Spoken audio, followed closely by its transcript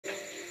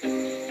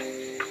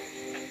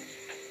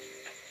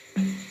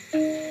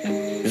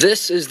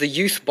This is the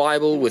Youth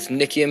Bible with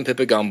Nicky and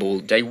Pippa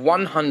Gumbel, day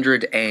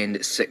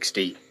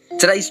 160.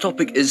 Today's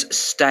topic is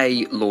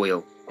stay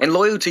loyal. And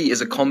loyalty is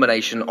a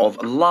combination of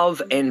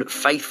love and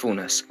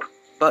faithfulness.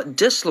 But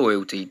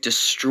disloyalty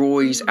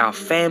destroys our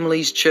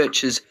families,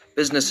 churches,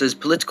 businesses,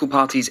 political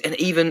parties, and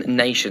even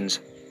nations.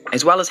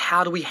 As well as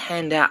how do we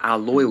hand out our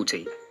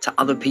loyalty to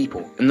other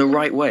people in the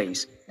right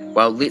ways?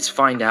 Well, let's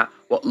find out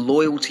what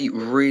loyalty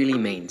really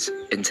means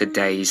in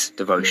today's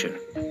devotion.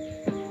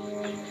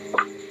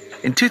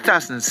 In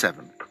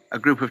 2007, a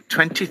group of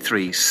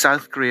 23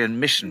 South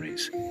Korean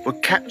missionaries were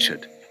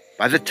captured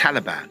by the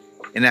Taliban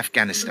in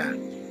Afghanistan.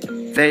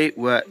 They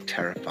were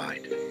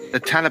terrified. The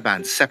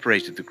Taliban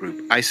separated the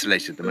group,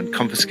 isolated them, and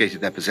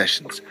confiscated their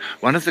possessions.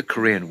 One of the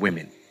Korean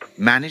women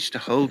managed to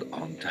hold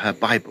on to her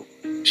Bible.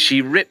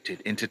 She ripped it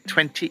into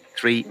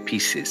 23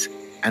 pieces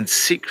and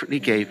secretly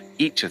gave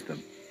each of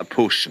them a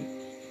portion,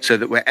 so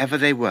that wherever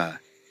they were,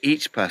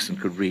 each person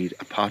could read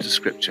a part of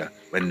scripture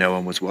when no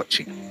one was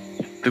watching.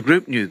 The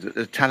group knew that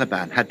the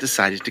Taliban had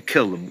decided to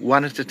kill them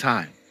one at a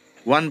time.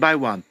 One by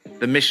one,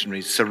 the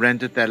missionaries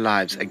surrendered their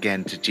lives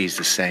again to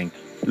Jesus, saying,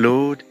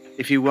 "Lord,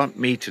 if you want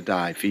me to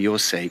die for your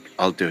sake,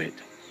 I'll do it."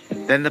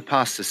 Then the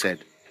pastor said,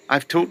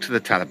 "I've talked to the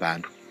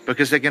Taliban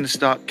because they're going to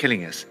start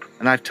killing us,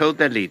 and I've told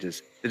their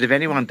leaders that if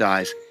anyone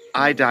dies,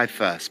 I die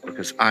first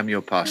because I'm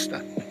your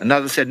pastor."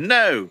 Another said,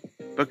 "No,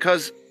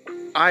 because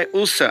I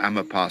also am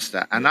a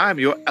pastor, and I am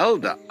your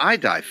elder. I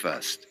die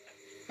first."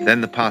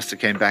 Then the pastor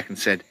came back and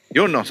said,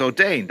 "You're not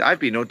ordained.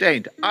 I've been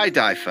ordained. I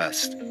die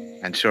first."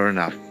 And sure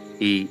enough,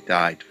 he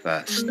died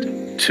first.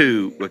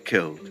 2 were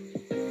killed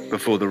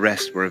before the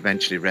rest were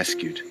eventually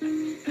rescued.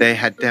 They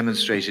had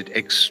demonstrated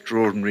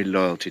extraordinary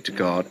loyalty to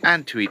God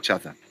and to each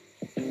other.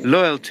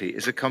 Loyalty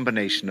is a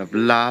combination of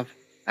love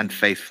and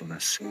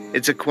faithfulness.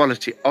 It's a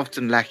quality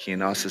often lacking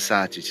in our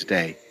society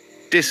today.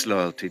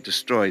 Disloyalty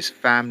destroys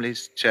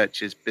families,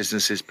 churches,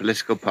 businesses,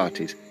 political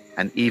parties,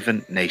 and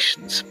even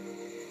nations.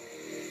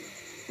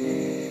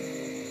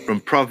 From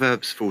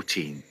Proverbs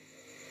 14.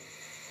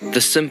 The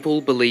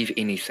simple believe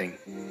anything,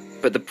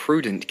 but the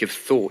prudent give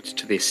thought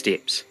to their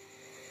steps.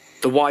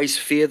 The wise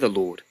fear the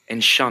Lord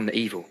and shun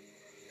evil,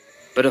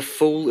 but a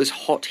fool is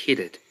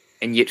hot-headed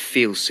and yet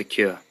feels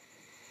secure.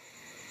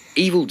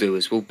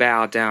 Evildoers will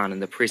bow down in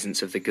the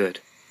presence of the good,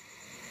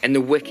 and the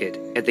wicked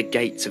at the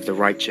gates of the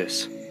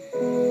righteous.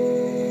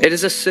 It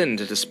is a sin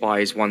to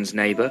despise one's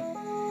neighbour,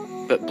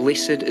 but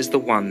blessed is the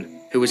one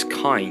who is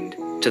kind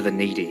to the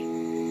needy.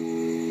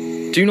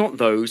 Do not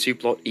those who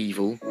plot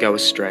evil go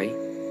astray,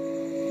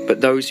 but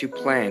those who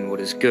plan what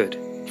is good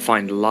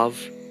find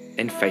love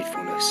and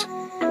faithfulness.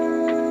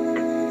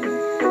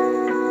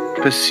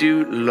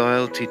 Pursue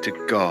loyalty to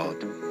God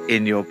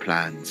in your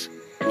plans.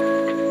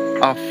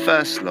 Our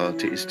first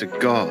loyalty is to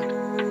God.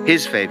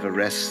 His favour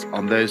rests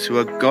on those who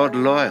are God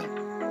loyal.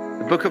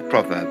 The book of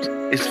Proverbs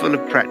is full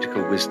of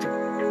practical wisdom.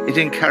 It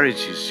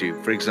encourages you,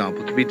 for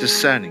example, to be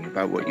discerning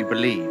about what you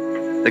believe.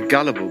 The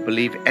gullible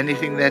believe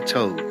anything they're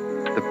told.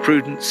 The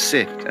prudent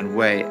sift and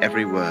weigh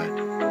every word.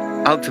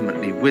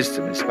 Ultimately,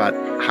 wisdom is about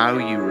how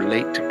you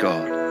relate to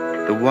God.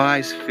 The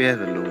wise fear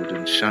the Lord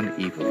and shun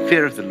evil.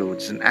 Fear of the Lord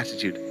is an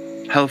attitude,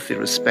 healthy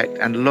respect,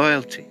 and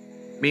loyalty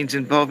means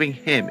involving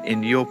Him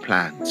in your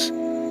plans.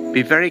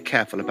 Be very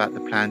careful about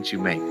the plans you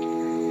make,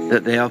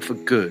 that they are for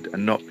good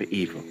and not for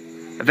evil.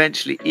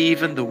 Eventually,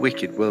 even the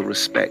wicked will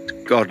respect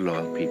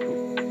God-loyal people.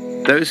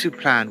 Those who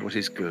plan what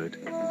is good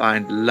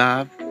find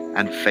love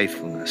and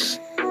faithfulness.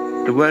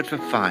 The word for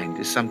find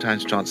is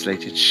sometimes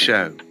translated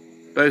show.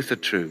 Both are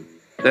true.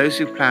 Those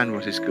who plan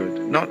what is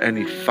good not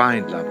only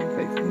find love and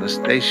faithfulness,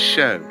 they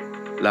show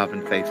love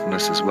and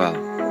faithfulness as well.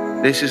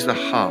 This is the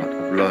heart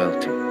of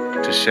loyalty,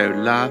 to show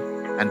love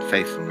and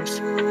faithfulness.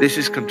 This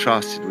is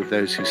contrasted with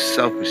those who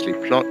selfishly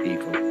plot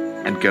evil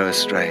and go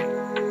astray.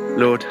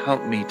 Lord,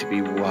 help me to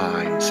be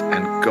wise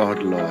and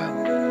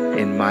God-loyal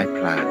in my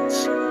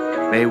plans.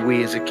 May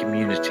we as a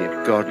community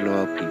of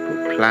God-loyal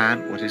people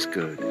plan what is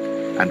good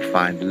and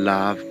find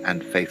love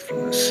and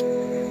faithfulness.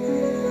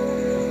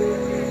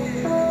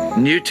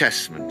 New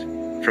Testament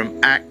from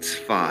Acts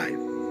 5.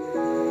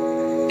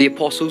 The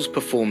apostles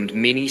performed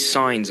many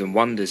signs and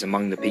wonders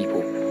among the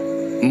people.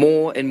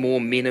 More and more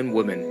men and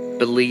women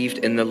believed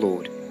in the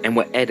Lord and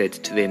were added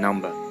to their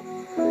number.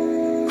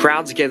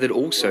 Crowds gathered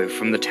also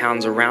from the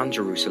towns around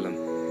Jerusalem,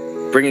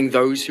 bringing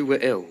those who were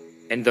ill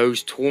and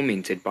those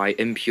tormented by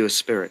impure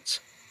spirits,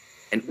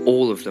 and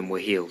all of them were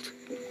healed.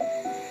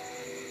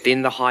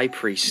 Then the high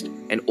priest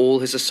and all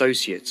his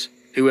associates,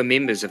 who were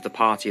members of the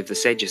party of the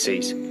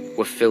Sadducees,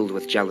 were filled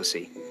with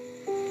jealousy.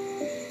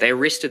 They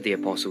arrested the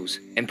apostles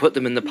and put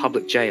them in the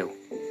public jail.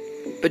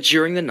 But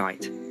during the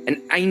night, an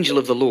angel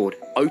of the Lord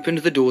opened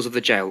the doors of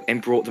the jail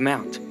and brought them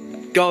out.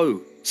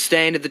 "Go,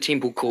 stand at the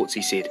temple courts,"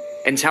 he said,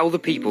 "and tell the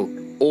people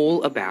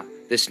all about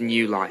this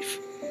new life."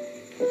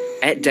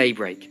 At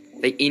daybreak,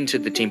 they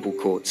entered the temple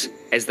courts,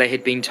 as they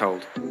had been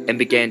told, and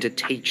began to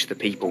teach the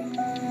people.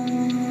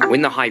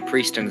 When the high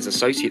priest and his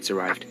associates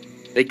arrived,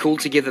 they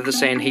called together the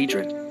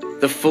Sanhedrin,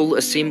 the full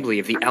assembly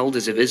of the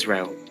elders of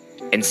Israel,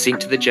 and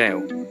sent to the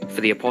jail for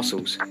the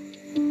apostles.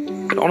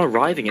 But on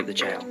arriving at the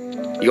jail,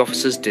 the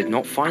officers did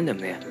not find them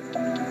there.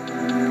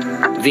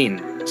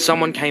 Then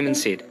someone came and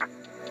said,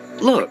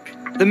 "Look,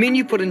 the men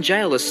you put in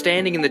jail are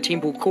standing in the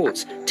temple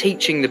courts,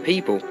 teaching the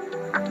people."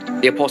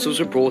 The apostles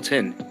were brought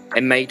in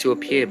and made to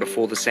appear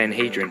before the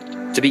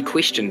Sanhedrin to be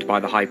questioned by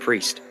the high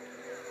priest.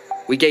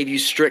 "We gave you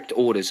strict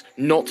orders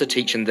not to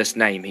teach in this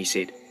name," he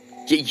said.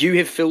 "Yet you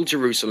have filled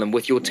Jerusalem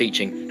with your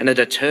teaching and are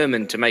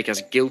determined to make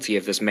us guilty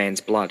of this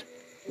man's blood."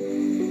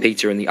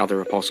 Peter and the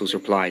other apostles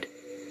replied,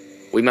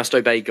 "We must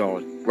obey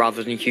God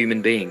rather than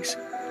human beings.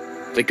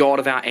 The God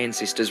of our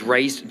ancestors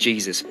raised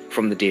Jesus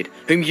from the dead,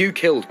 whom you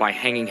killed by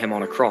hanging him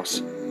on a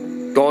cross.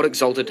 God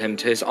exalted him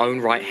to his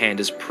own right hand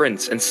as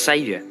Prince and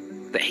Saviour,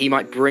 that he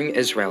might bring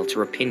Israel to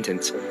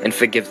repentance and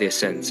forgive their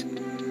sins.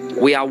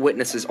 We are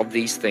witnesses of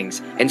these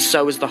things, and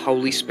so is the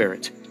Holy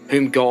Spirit,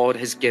 whom God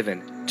has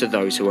given to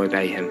those who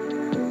obey him."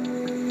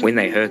 When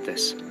they heard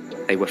this,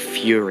 they were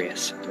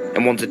furious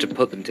and wanted to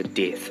put them to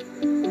death.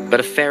 But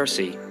a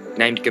Pharisee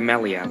named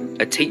Gamaliel,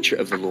 a teacher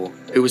of the law,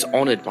 who was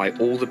honoured by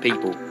all the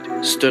people,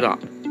 stood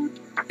up.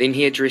 Then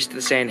he addressed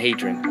the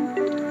Sanhedrin,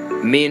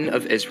 "Men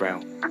of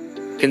Israel,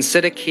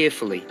 consider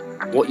carefully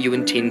what you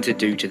intend to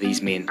do to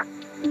these men.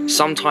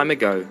 Some time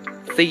ago,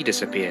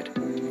 Theudas appeared,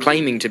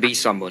 claiming to be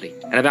somebody,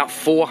 and about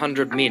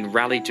 400 men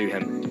rallied to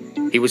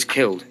him. He was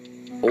killed,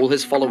 all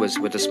his followers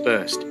were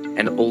dispersed,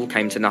 and all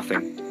came to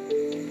nothing.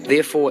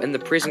 Therefore, in the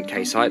present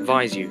case, I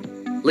advise you,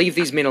 leave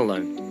these men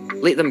alone,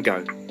 let them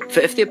go, for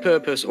if their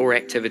purpose or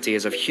activity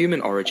is of human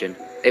origin,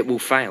 it will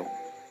fail.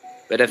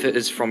 But if it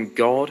is from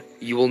God,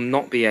 you will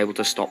not be able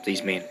to stop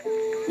these men.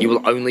 You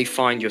will only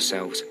find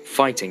yourselves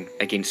fighting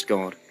against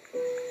God."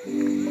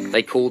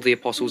 They called the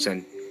apostles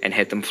in and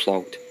had them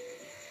flogged.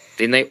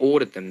 Then they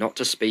ordered them not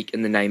to speak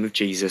in the name of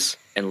Jesus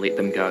and let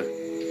them go.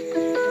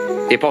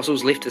 The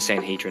apostles left the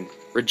Sanhedrin,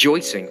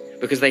 rejoicing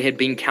because they had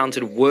been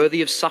counted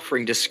worthy of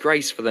suffering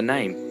disgrace for the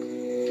name.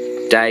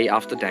 Day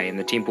after day in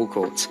the temple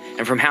courts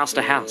and from house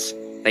to house,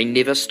 they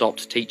never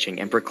stopped teaching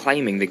and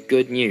proclaiming the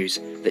good news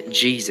that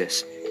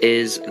Jesus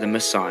is the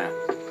Messiah.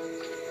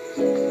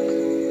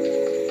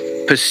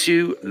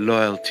 Pursue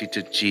loyalty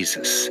to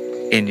Jesus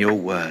in your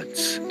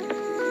words.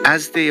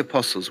 As the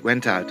apostles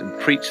went out and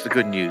preached the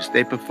good news,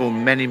 they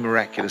performed many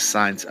miraculous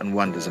signs and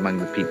wonders among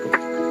the people.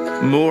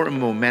 More and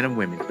more men and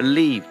women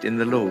believed in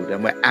the Lord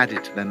and were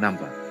added to their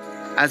number.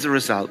 As a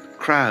result,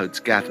 crowds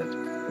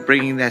gathered,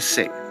 bringing their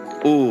sick.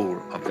 All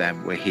of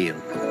them were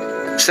healed.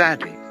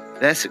 Sadly,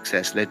 their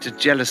success led to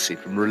jealousy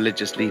from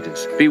religious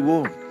leaders. Be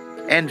warned,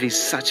 envy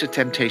is such a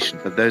temptation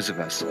for those of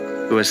us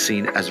who are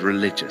seen as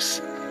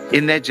religious.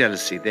 In their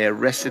jealousy, they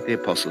arrested the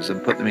apostles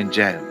and put them in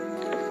jail.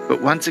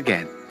 But once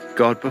again,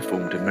 God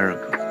performed a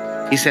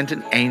miracle. He sent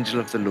an angel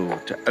of the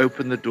Lord to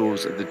open the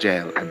doors of the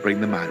jail and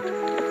bring them out.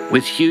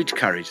 With huge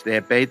courage, they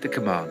obeyed the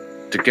command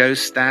to go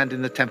stand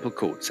in the temple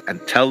courts and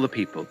tell the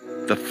people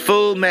the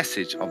full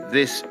message of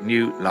this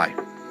new life.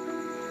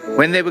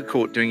 When they were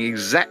caught doing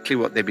exactly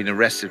what they'd been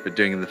arrested for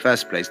doing in the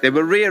first place, they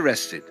were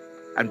rearrested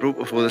and brought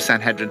before the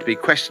Sanhedrin to be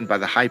questioned by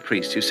the high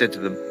priest, who said to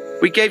them,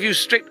 "We gave you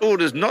strict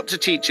orders not to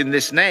teach in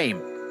this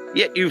name,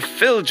 yet you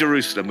filled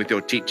Jerusalem with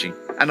your teaching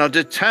and are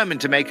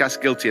determined to make us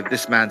guilty of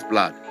this man's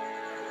blood."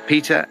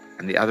 Peter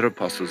and the other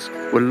apostles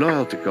were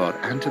loyal to God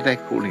and to their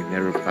calling. They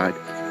replied,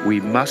 "We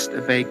must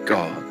obey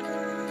God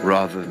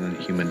rather than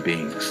human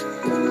beings."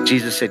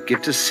 Jesus said,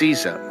 "Give to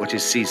Caesar what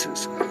is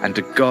Caesar's, and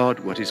to God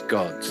what is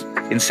God's."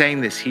 In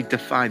saying this, he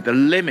defined the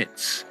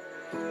limits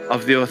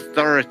of the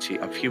authority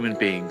of human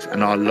beings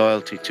and our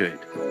loyalty to it.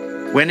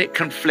 When it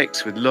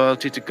conflicts with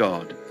loyalty to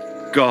God,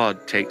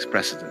 God takes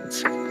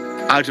precedence.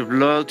 Out of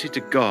loyalty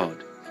to God,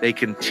 they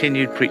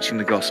continued preaching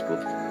the gospel,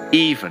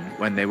 even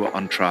when they were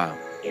on trial.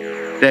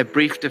 Their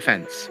brief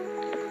defense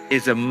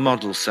is a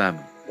model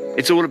sermon.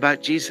 It's all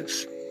about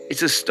Jesus.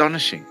 It's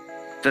astonishing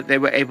that they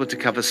were able to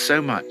cover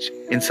so much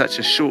in such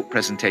a short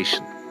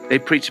presentation. They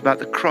preach about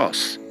the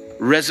cross,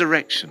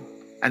 resurrection,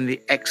 and the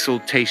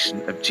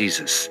exaltation of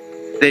Jesus.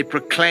 They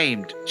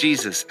proclaimed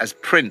Jesus as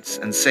Prince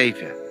and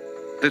Saviour.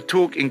 The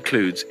talk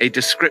includes a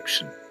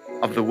description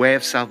of the way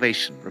of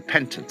salvation,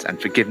 repentance,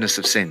 and forgiveness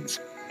of sins.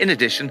 In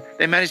addition,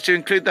 they managed to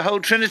include the whole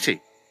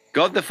Trinity: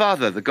 God the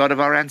Father, the God of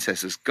our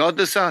ancestors, God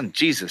the Son,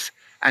 Jesus,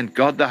 and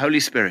God the Holy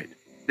Spirit.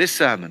 This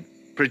sermon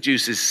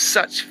produces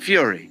such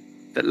fury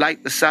that,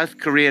 like the South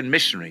Korean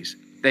missionaries,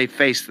 they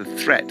faced the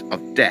threat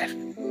of death.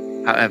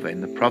 However,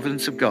 in the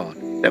providence of God,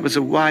 there was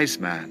a wise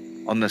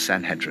man on the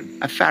Sanhedrin,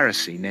 a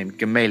Pharisee named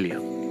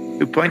Gamaliel,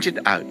 who pointed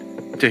out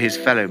to his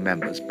fellow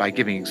members, by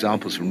giving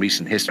examples from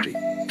recent history,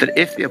 that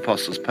if the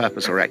apostles'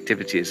 purpose or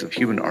activity is of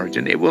human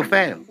origin, it will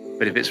fail.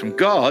 But if it's from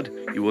God,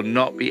 you will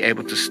not be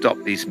able to stop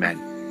these men.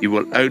 You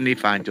will only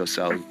find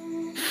yourself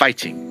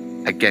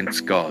fighting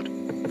against God.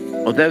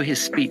 Although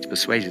his speech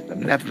persuaded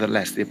them,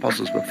 nevertheless, the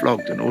apostles were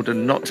flogged and ordered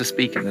not to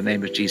speak in the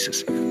name of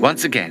Jesus.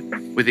 Once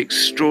again, with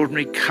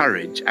extraordinary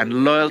courage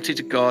and loyalty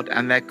to God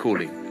and their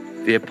calling,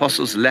 the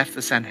apostles left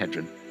the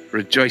Sanhedrin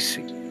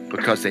rejoicing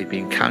because they'd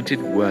been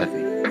counted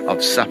worthy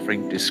of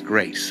suffering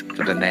disgrace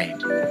for the name.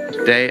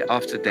 Day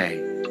after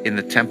day, in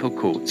the temple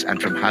courts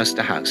and from house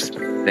to house,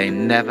 they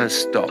never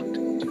stopped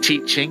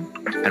teaching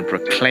and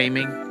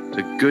proclaiming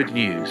the good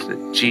news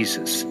that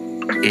Jesus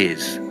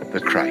is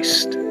the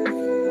Christ.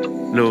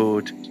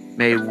 Lord,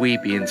 may we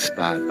be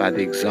inspired by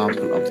the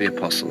example of the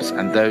apostles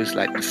and those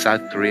like the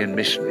South Korean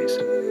missionaries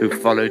who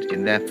followed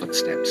in their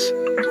footsteps.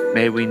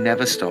 May we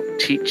never stop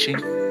teaching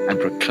and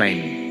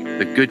proclaiming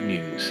the good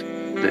news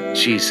that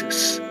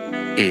Jesus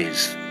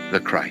is the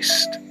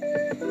Christ.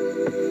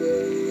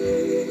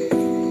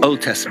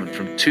 Old Testament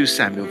from 2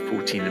 Samuel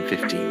 14 and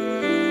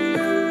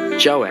 15.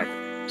 Joab,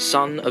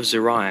 son of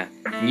Zeruiah,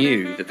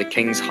 knew that the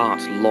king's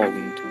heart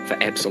longed for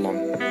Absalom.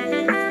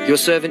 Your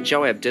servant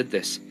Joab did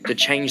this to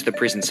change the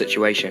present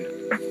situation.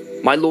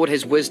 My lord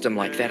has wisdom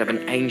like that of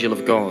an angel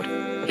of God.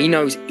 He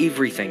knows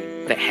everything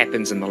that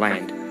happens in the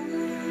land.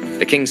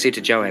 The king said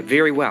to Joab,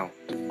 "Very well,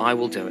 I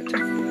will do it.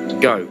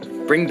 Go,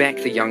 bring back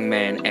the young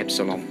man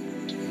Absalom."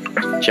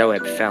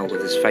 Joab fell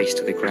with his face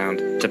to the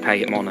ground to pay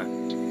him honor,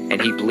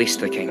 and he blessed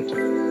the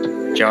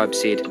king. Joab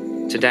said,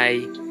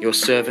 "Today your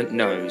servant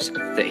knows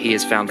that he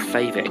has found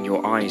favor in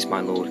your eyes, my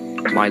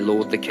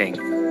lord the king,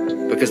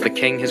 because the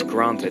king has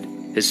granted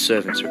his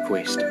servant's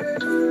request."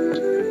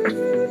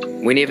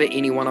 Whenever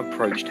anyone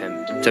approached him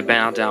to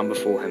bow down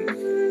before him,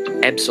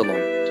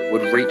 Absalom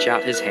would reach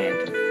out his hand,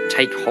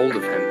 take hold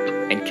of him,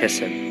 and kiss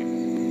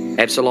him.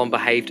 Absalom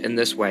behaved in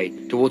this way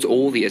towards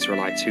all the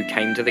Israelites who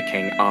came to the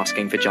king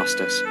asking for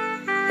justice,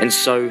 and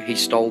so he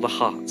stole the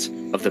hearts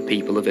of the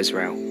people of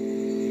Israel.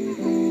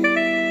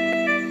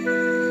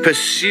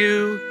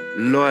 Pursue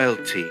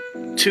loyalty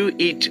to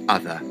each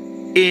other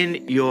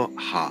in your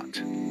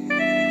heart.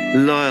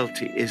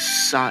 Loyalty is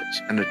such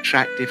an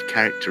attractive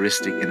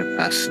characteristic in a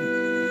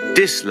person.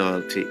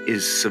 Disloyalty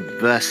is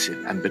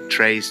subversive and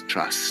betrays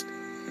trust.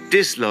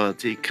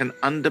 Disloyalty can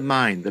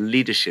undermine the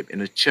leadership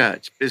in a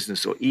church,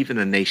 business, or even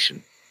a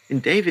nation. In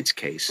David's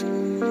case,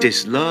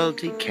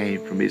 disloyalty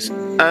came from his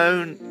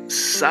own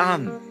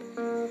son.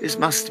 This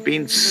must have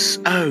been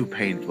so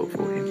painful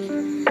for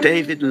him.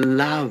 David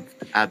loved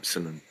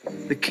Absalom.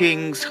 The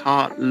king's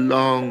heart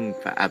longed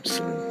for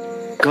Absalom.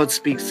 God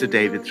speaks to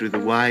David through the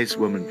wise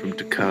woman from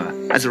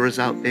Tekoa. As a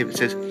result, David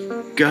says,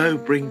 "Go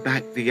bring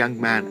back the young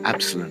man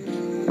Absalom."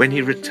 When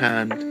he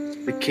returned,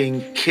 the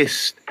king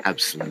kissed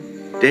Absalom.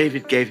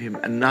 David gave him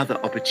another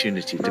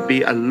opportunity to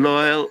be a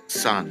loyal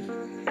son.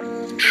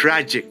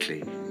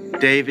 Tragically,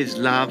 David's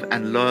love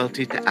and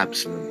loyalty to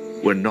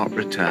Absalom were not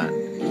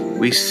returned.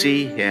 We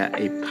see here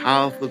a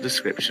powerful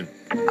description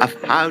of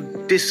how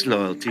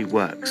disloyalty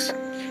works.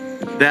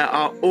 There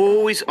are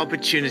always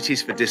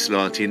opportunities for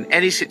disloyalty in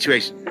any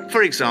situation.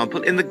 For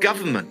example, in the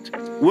government,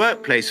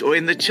 workplace, or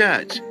in the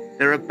church,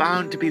 there are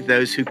bound to be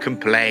those who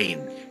complain.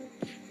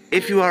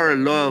 If you are a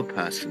loyal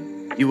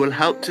person, you will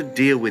help to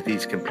deal with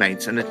these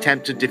complaints and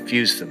attempt to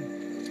diffuse them.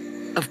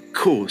 Of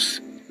course,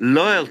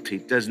 loyalty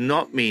does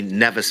not mean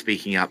never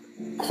speaking up.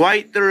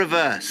 Quite the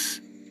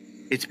reverse.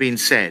 It's been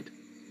said,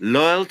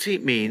 loyalty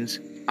means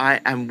I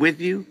am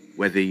with you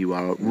whether you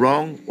are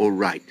wrong or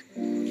right,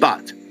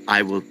 but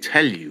I will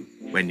tell you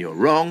when you're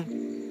wrong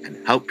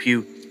and help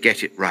you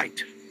get it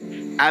right.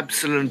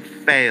 Absalom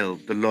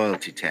failed the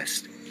loyalty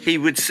test. He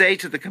would say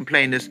to the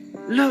complainers,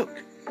 "Look,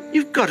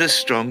 you've got a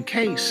strong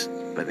case,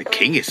 but the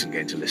king isn't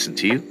going to listen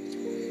to you."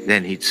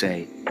 Then he'd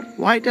say,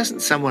 "Why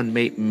doesn't someone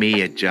make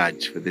me a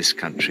judge for this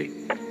country?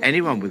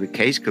 Anyone with a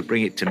case could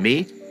bring it to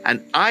me,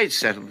 and I'd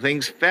settle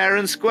things fair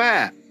and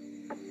square."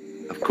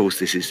 Of course,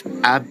 this is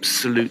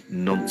absolute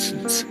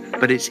nonsense,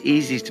 but it's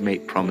easy to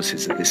make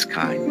promises of this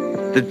kind.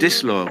 The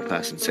disloyal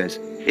person says,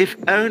 "If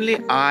only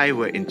I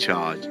were in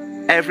charge,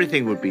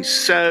 everything would be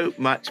so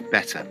much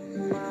better."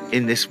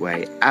 In this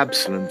way,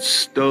 Absalom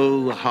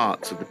stole the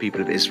hearts of the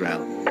people of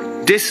Israel.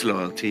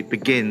 Disloyalty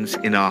begins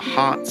in our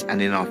hearts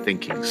and in our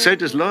thinking. So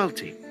does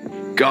loyalty.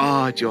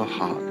 Guard your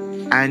heart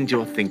and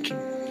your thinking,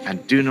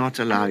 and do not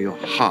allow your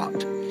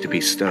heart to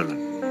be stolen.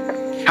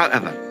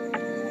 However,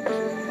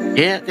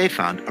 here they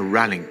found a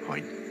rallying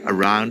point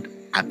around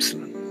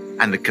Absalom,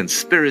 and the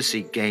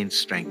conspiracy gained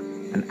strength,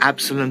 and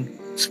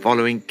Absalom's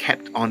following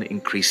kept on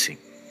increasing.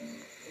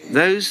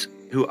 Those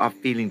who are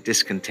feeling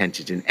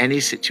discontented in any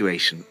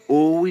situation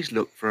always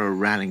look for a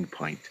rallying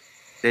point.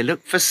 They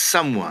look for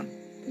someone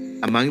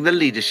among the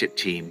leadership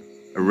team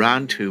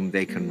around whom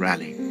they can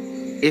rally.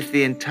 If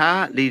the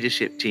entire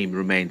leadership team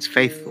remains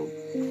faithful,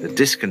 the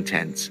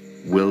discontents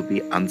will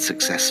be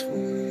unsuccessful.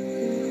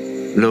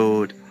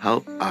 Lord,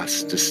 help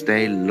us to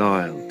stay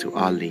loyal to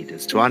our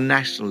leaders, to our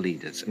national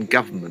leaders and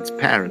governments,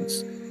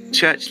 parents,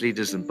 church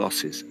leaders and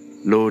bosses.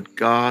 Lord,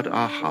 guard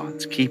our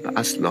hearts, keep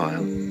us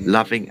loyal,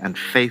 loving and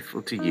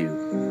faithful to you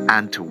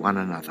and to one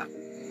another.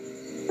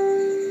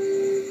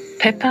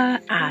 Pippa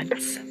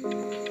adds,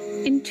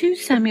 in 2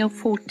 Samuel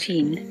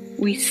 14,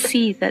 we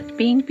see that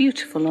being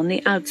beautiful on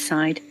the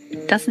outside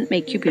doesn't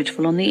make you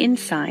beautiful on the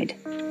inside.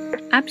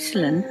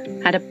 Absalom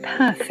had a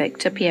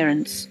perfect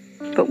appearance,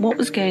 but what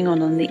was going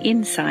on the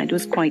inside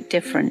was quite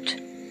different.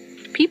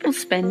 People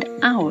spend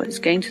hours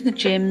going to the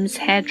gyms,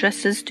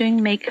 hairdressers,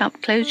 doing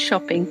makeup, clothes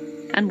shopping,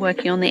 and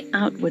working on the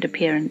outward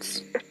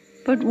appearance.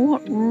 But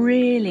what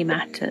really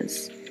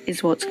matters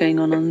is what's going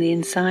on the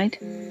inside.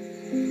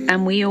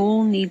 And we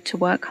all need to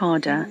work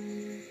harder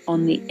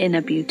on the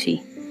inner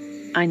beauty.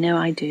 I know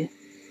I do.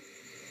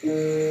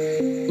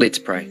 Let's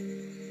pray.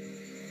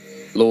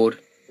 Lord,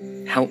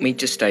 help me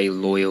to stay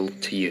loyal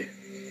to you.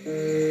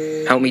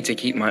 Help me to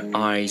keep my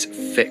eyes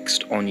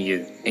fixed on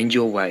you and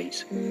your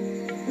ways.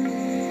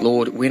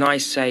 Lord, when I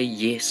say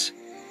yes,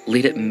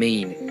 let it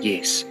mean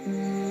yes.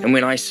 And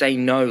when I say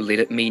no, let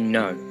it mean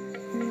no.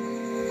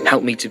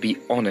 Help me to be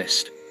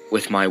honest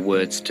with my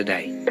words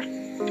today.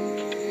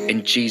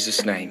 In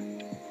Jesus' name.